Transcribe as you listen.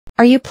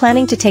Are you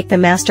planning to take the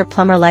Master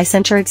Plumber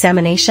Licensure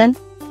examination?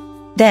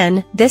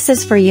 Then, this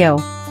is for you.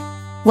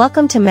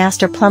 Welcome to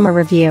Master Plumber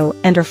Review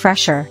and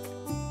Refresher.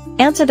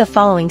 Answer the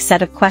following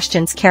set of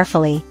questions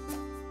carefully.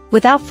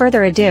 Without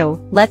further ado,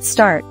 let's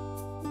start.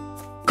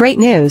 Great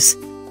news!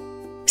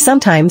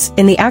 Sometimes,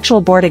 in the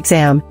actual board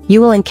exam, you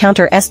will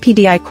encounter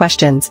SPDI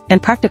questions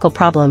and practical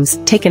problems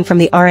taken from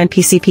the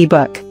RNPCP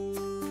book.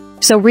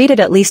 So read it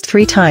at least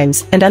 3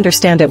 times and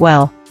understand it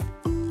well.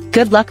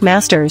 Good luck,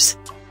 masters!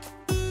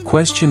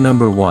 Question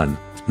number 1.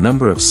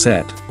 Number of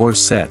set, or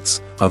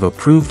sets, of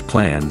approved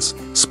plans,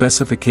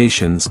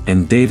 specifications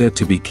and data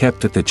to be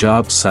kept at the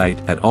job site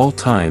at all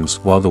times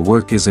while the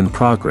work is in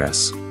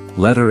progress.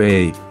 Letter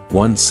A,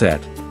 1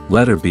 set.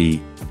 Letter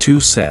B, 2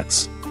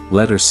 sets.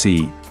 Letter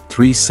C,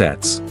 3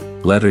 sets.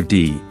 Letter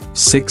D,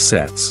 6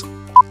 sets.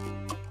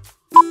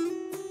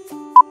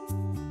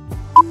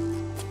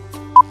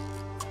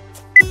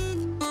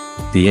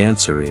 The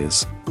answer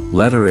is,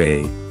 letter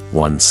A,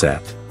 1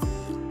 set.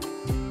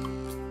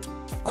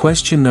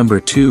 Question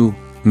number 2,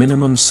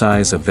 minimum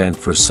size of vent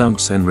for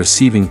sumps and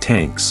receiving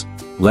tanks.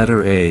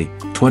 Letter A,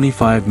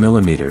 25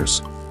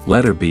 mm.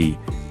 Letter B,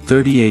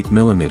 38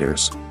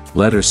 mm.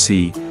 Letter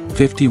C,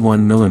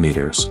 51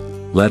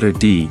 mm. Letter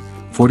D,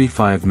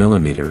 45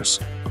 mm.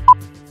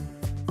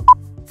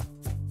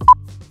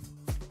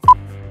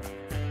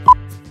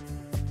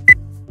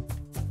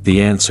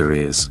 The answer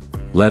is,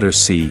 letter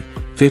C,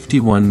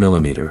 51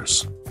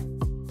 mm.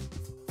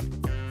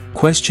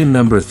 Question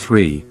number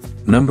 3,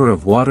 number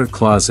of water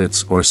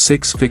closets or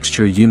 6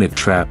 fixture unit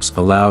traps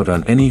allowed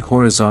on any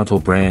horizontal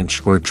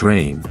branch or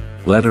drain.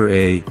 Letter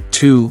A,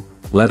 2,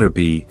 letter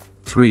B,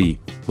 3,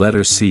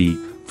 letter C,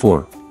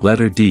 4,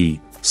 letter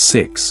D,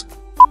 6.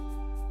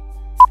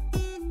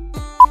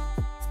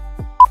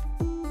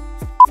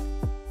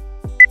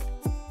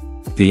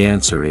 The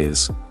answer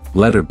is,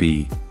 letter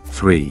B,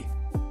 3.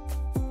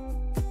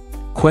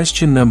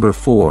 Question number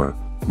 4,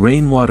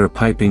 rainwater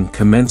piping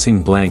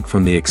commencing blank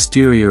from the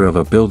exterior of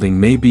a building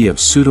may be of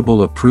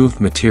suitable approved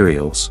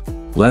materials.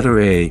 Letter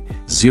A,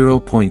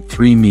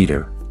 0.3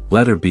 meter.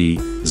 Letter B,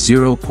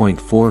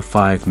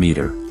 0.45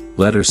 meter.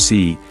 Letter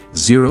C,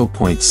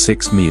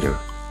 0.6 meter.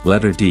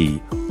 Letter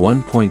D,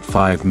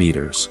 1.5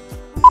 meters.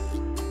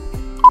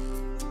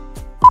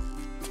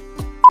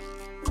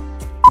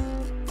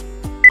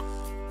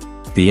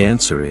 The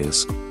answer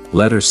is,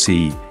 letter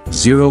C,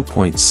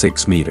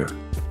 0.6 meter.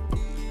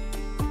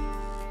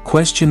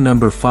 Question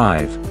number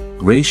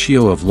 5,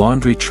 ratio of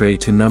laundry tray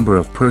to number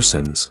of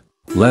persons.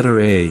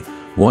 Letter A,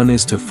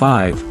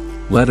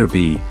 1:5, letter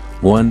B,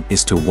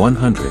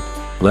 1:100,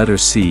 letter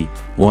C,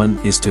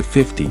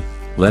 1:50,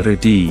 letter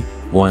D,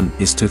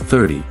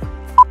 1:30.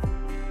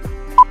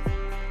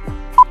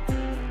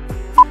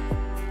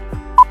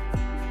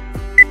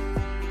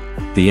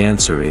 The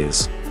answer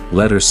is,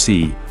 letter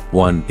C,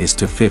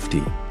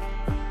 1:50.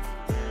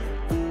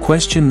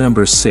 Question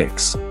number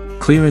 6,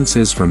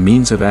 clearances for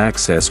means of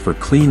access for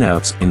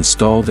cleanouts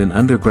installed in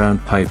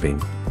underground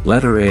piping.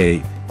 Letter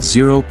A,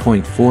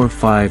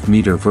 0.45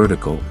 meter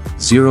vertical,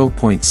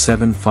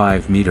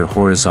 0.75 meter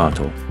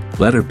horizontal.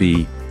 Letter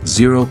B,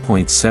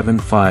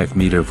 0.75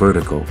 meter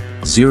vertical,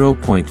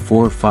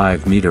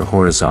 0.45 meter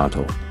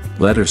horizontal.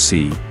 Letter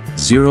C,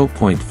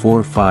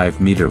 0.45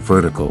 meter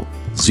vertical,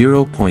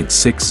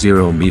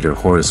 0.60 meter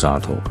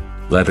horizontal.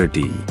 Letter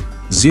D,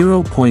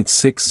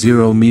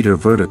 0.60 meter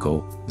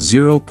vertical,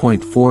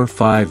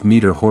 0.45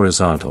 meter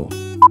horizontal.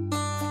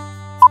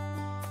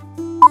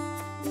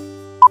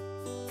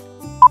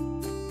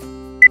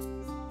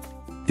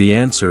 The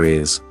answer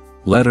is,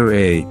 letter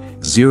A,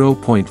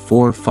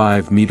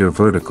 0.45 meter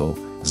vertical,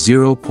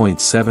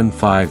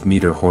 0.75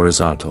 meter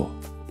horizontal.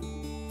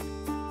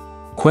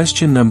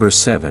 Question number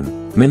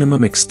 7,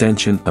 minimum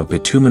extension of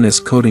bituminous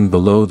coating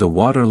below the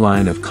water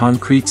line of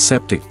concrete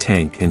septic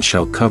tank and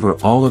shall cover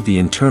all of the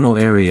internal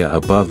area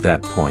above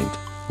that point.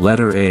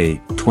 Letter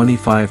A,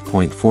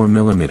 25.4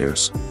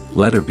 millimeters.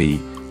 Letter B,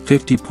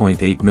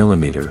 50.8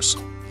 millimeters.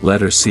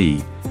 Letter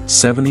C,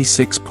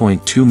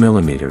 76.2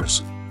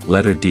 millimeters.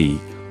 Letter D,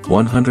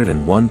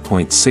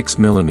 101.6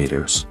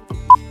 millimeters.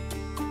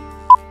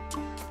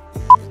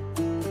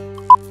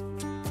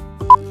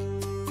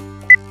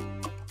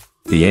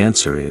 The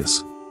answer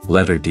is,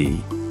 letter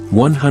D,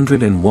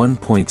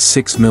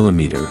 101.6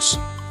 millimeters.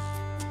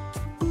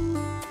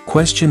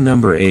 Question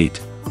number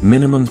 8,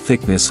 minimum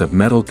thickness of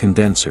metal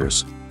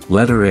condensers.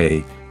 Letter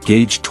A,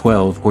 gauge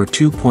 12 or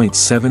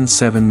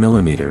 2.77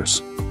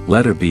 millimeters.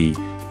 Letter B,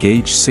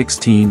 gauge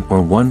 16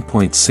 or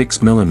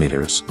 1.6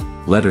 millimeters.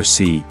 Letter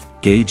C,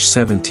 gauge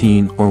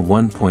 17 or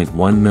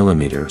 1.1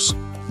 millimeters.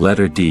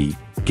 Letter D,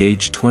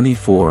 gauge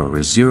 24 or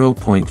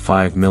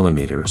 0.5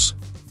 millimeters.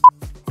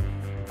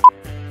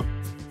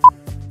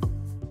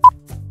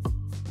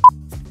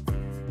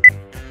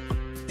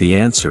 The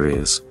answer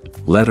is,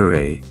 letter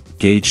A,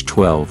 gauge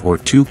 12 or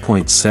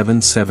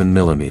 2.77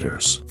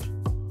 millimeters.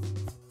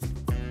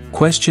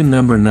 Question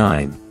number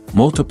 9,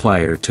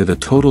 multiplier to the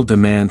total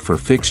demand for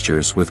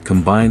fixtures with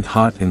combined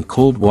hot and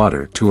cold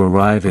water to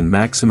arrive in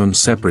maximum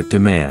separate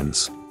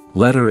demands.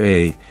 Letter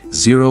A,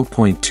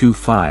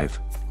 0.25,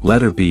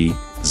 letter B,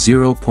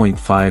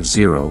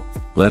 0.50,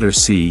 letter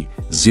C,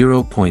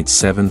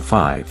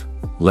 0.75,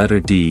 letter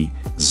D,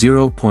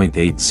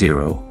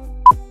 0.80.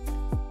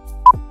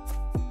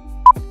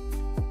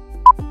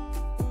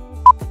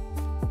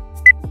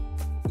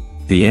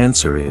 The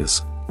answer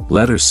is,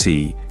 letter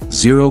C,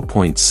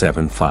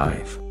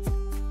 0.75.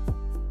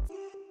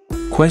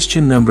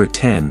 Question number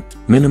 10,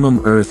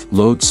 minimum earth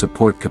load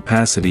support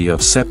capacity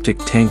of septic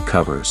tank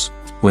covers,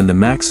 when the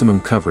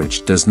maximum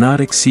coverage does not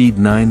exceed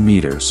 9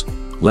 meters.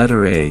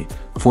 Letter A,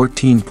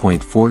 14.4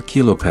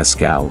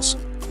 kilopascals,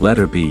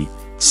 letter B,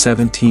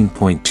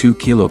 17.2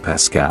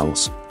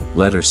 kilopascals,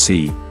 letter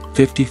C,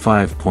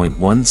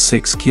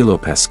 55.16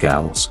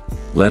 kilopascals,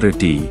 letter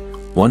D,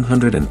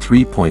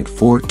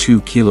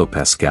 103.42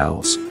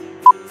 kilopascals.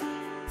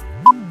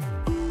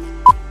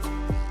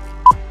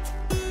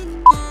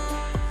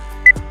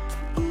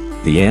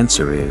 The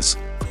answer is,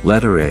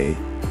 letter A,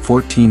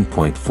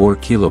 14.4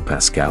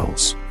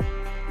 kilopascals.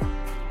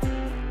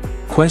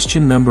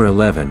 Question number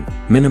 11,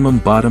 minimum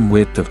bottom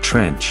width of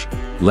trench.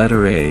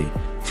 Letter A,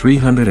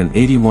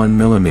 381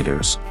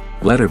 millimeters,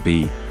 letter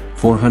B,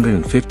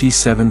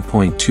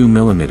 457.2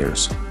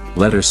 millimeters,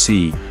 letter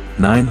C,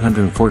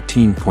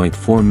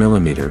 914.4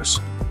 millimeters,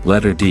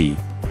 letter D,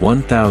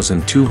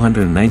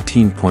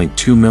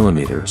 1219.2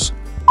 millimeters.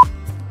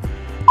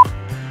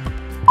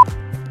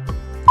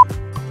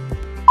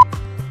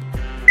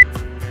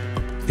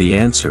 The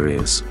answer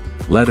is,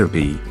 letter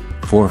B,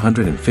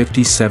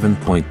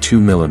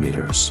 457.2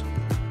 millimeters.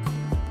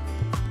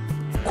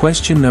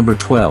 Question number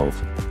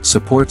 12,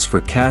 supports for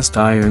cast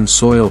iron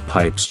soil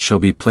pipes shall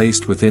be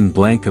placed within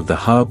blank of the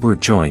hub or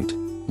joint.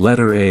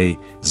 Letter A,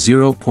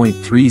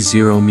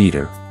 0.30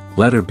 meter,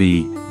 letter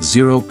B,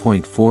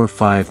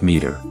 0.45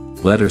 meter,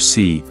 letter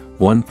C,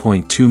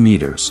 1.2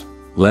 meters,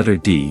 letter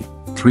D,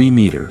 3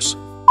 meters.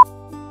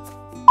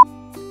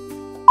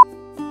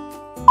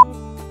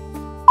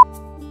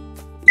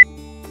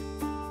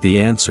 The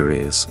answer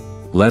is,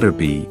 letter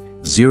B,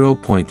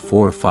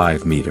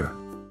 0.45 meter.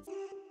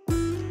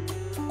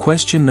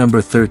 Question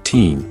number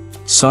 13,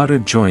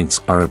 soldered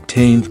joints are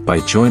obtained by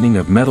joining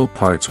of metal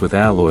parts with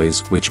alloys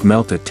which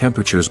melt at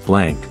temperatures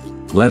blank.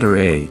 Letter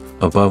A,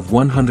 above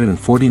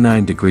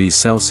 149 degrees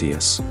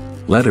Celsius,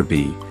 letter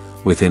B,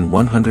 within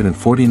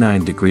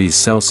 149 degrees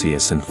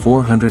Celsius and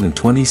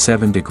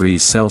 427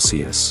 degrees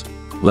Celsius,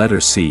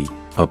 letter C,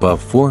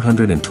 above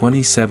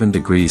 427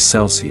 degrees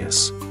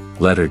Celsius,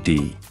 letter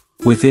D,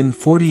 within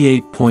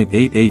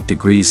 48.88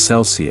 degrees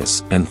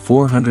Celsius and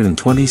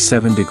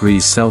 427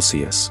 degrees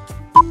Celsius.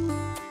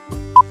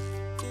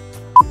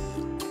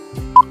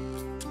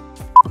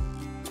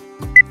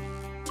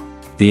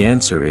 The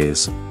answer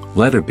is,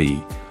 letter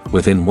B,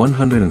 within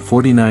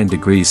 149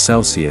 degrees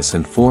Celsius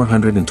and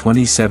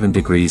 427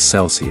 degrees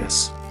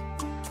Celsius.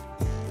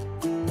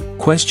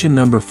 Question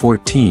number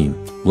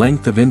 14,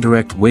 length of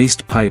indirect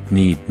waste pipe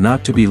need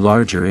not to be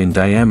larger in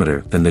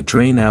diameter than the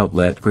drain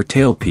outlet or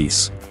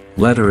tailpiece.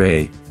 Letter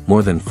A,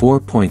 more than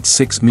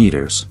 4.6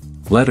 meters,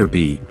 letter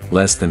B,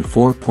 less than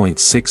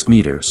 4.6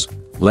 meters,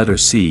 letter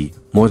C,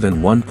 more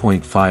than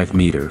 1.5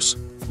 meters,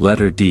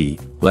 letter D,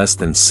 less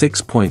than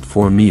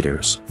 6.4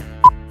 meters.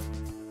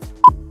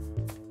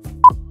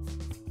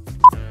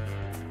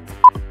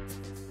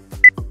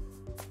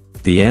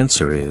 The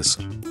answer is,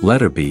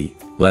 letter B,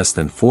 less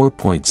than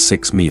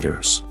 4.6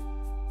 meters.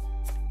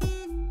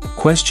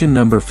 Question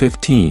number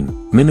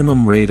 15,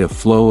 minimum rate of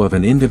flow of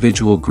an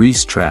individual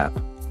grease trap.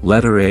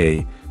 Letter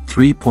A,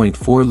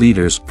 3.4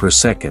 liters per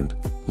second,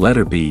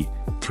 letter B,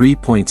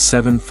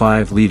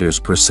 3.75 liters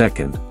per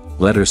second,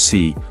 letter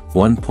C,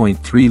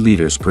 1.3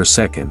 liters per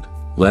second,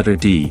 letter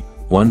D,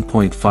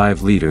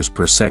 1.5 liters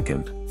per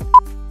second.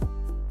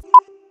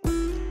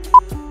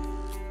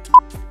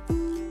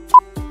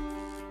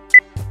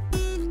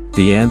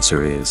 The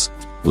answer is,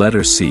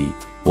 letter C,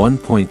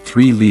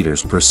 1.3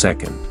 liters per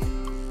second.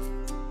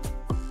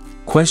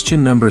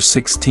 Question number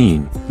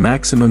 16,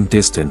 maximum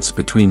distance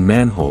between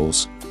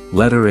manholes.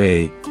 Letter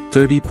A,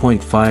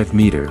 30.5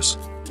 meters,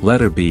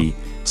 letter B,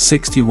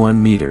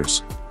 61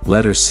 meters,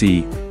 letter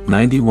C,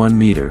 91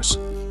 meters,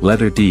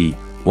 letter D,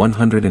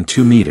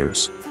 102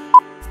 meters.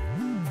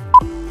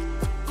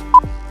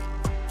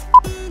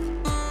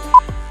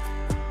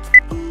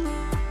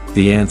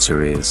 The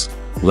answer is,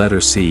 letter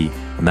C,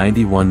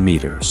 91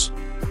 meters.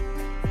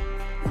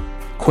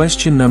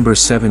 Question number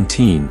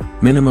 17,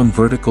 minimum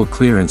vertical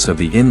clearance of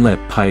the inlet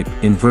pipe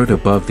invert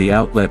above the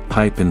outlet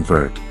pipe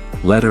invert.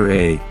 Letter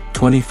A,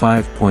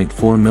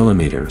 25.4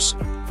 millimeters,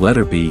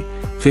 letter B,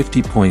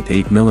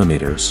 50.8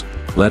 millimeters,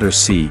 letter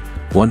C,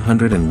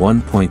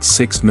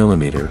 101.6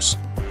 millimeters,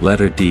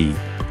 letter D,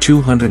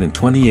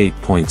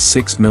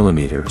 228.6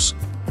 millimeters.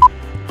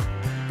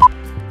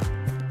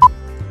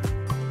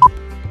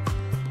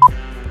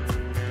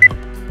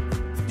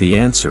 The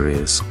answer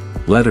is,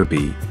 letter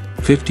B,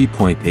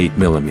 50.8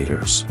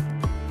 millimeters.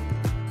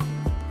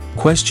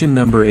 Question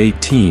number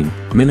 18,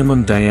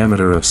 minimum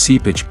diameter of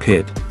seepage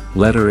pit.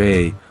 Letter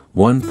A,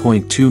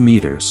 1.2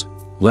 meters,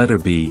 letter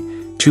B,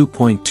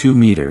 2.2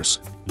 meters,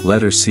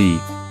 letter C,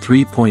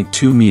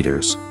 3.2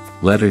 meters,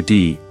 letter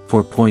D,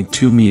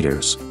 4.2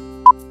 meters.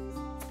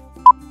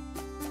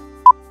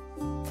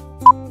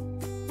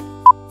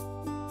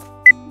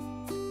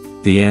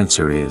 The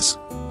answer is,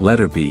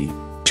 letter B,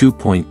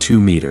 2.2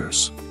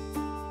 meters.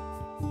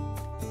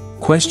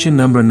 Question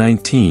number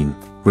 19.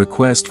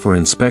 Request for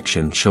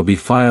inspection shall be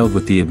filed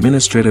with the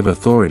administrative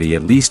authority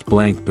at least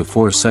blank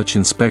before such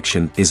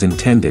inspection is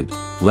intended.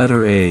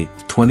 Letter A,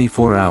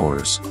 24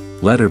 hours.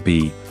 Letter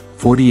B,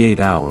 48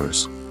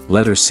 hours.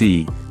 Letter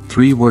C,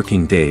 3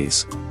 working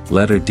days.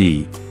 Letter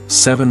D,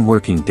 7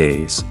 working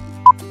days.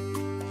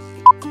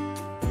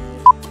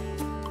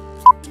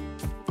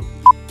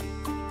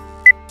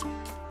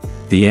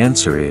 The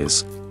answer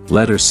is,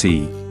 letter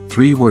C,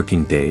 3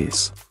 working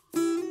days.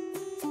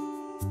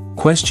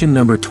 Question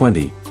number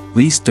 20.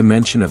 Least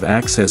dimension of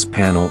access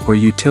panel or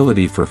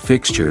utility for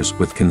fixtures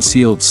with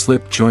concealed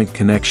slip joint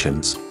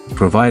connections,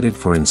 provided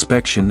for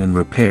inspection and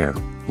repair.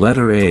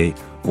 Letter A,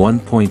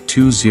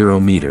 1.20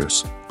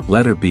 meters.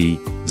 Letter B,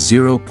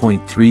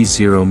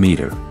 0.30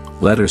 meter.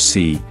 Letter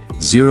C,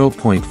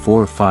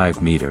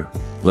 0.45 meter.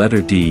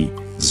 Letter D,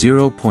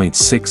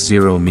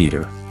 0.60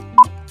 meter.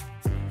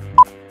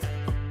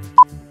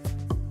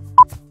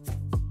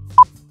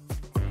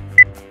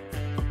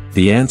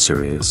 The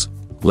answer is,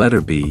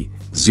 letter B,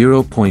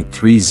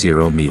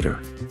 0.30 meter.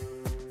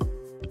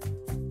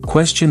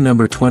 Question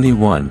number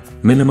 21.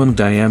 Minimum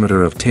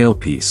diameter of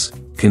tailpiece,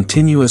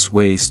 continuous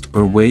waste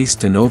or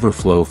waste and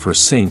overflow for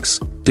sinks,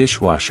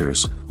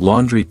 dishwashers,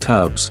 laundry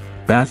tubs,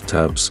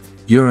 bathtubs,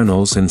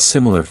 urinals and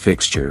similar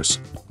fixtures.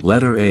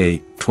 Letter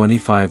A,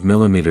 25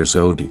 mm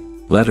OD.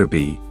 Letter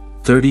B,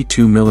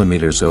 32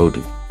 mm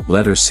OD.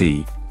 Letter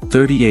C,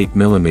 38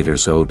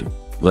 mm OD.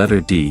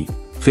 Letter D,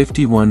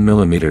 51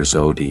 mm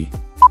OD.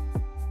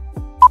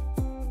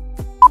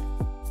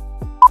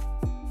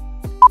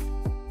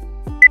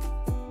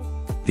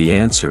 The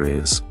answer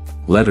is,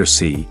 letter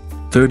C,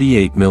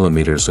 38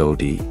 mm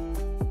OD.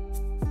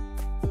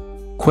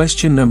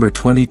 Question number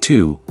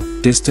 22.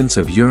 Distance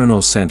of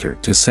urinal center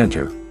to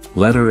center.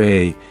 Letter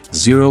A,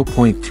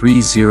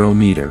 0.30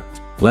 meter.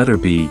 Letter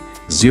B,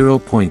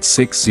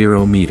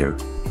 0.60 meter.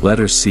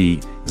 Letter C,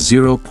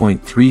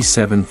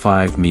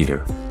 0.375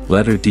 meter.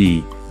 Letter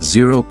D,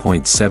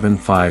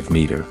 0.75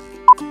 meter.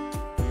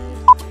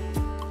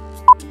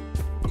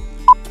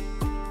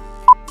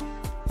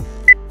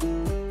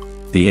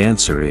 The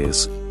answer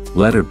is,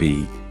 letter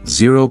B,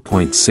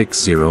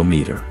 0.60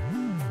 meter.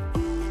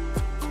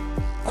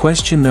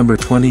 Question number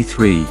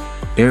 23.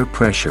 Air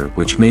pressure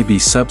which may be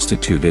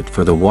substituted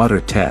for the water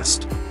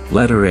test.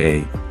 Letter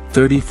A,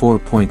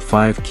 34.5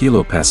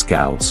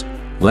 kilopascals.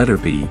 Letter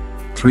B,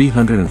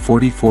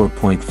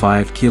 344.5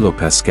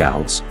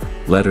 kilopascals.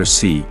 Letter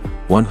C,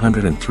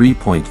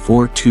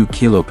 103.42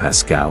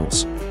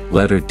 kilopascals.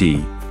 Letter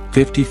D,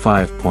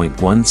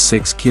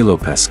 55.16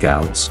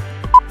 kilopascals.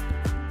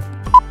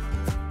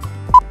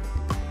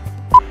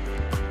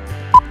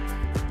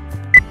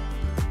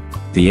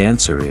 The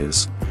answer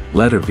is,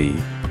 letter B,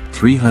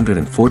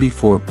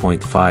 344.5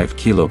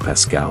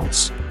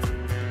 kilopascals.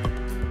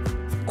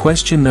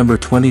 Question number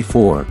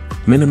 24.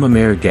 Minimum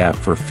air gap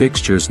for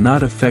fixtures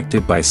not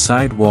affected by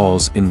side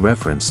walls in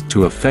reference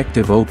to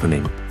effective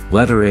opening.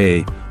 Letter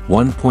A,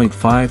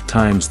 1.5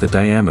 times the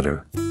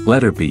diameter.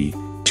 Letter B,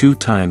 2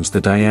 times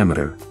the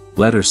diameter.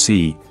 Letter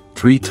C,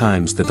 3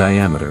 times the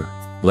diameter.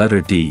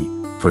 Letter D,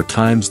 4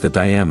 times the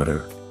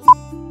diameter.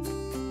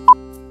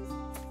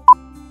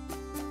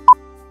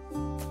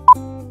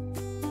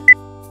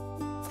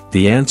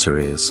 The answer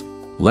is,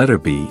 letter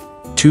B,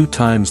 2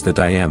 times the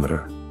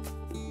diameter.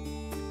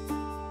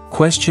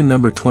 Question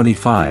number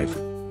 25.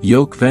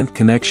 Yoke vent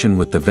connection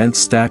with the vent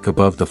stack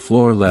above the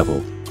floor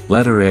level.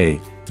 Letter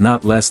A,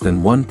 not less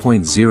than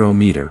 1.0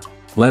 meter.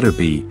 Letter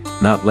B,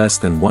 not less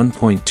than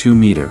 1.2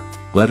 meter.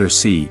 Letter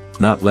C,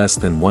 not less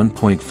than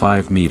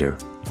 1.5 meter.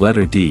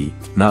 Letter D,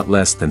 not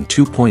less than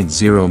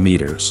 2.0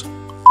 meters.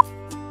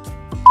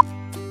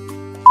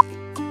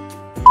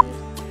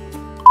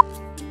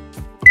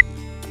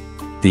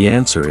 The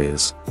answer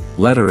is,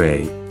 letter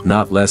A,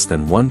 not less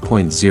than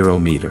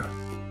 1.0 meter.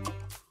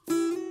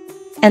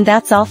 And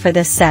that's all for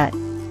this set.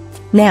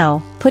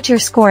 Now, put your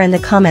score in the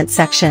comment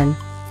section.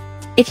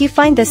 If you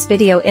find this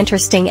video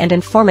interesting and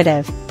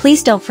informative,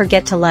 please don't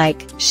forget to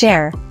like,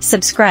 share,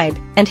 subscribe,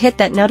 and hit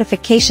that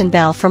notification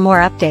bell for more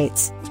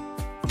updates.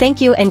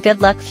 Thank you and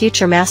good luck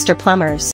future master plumbers.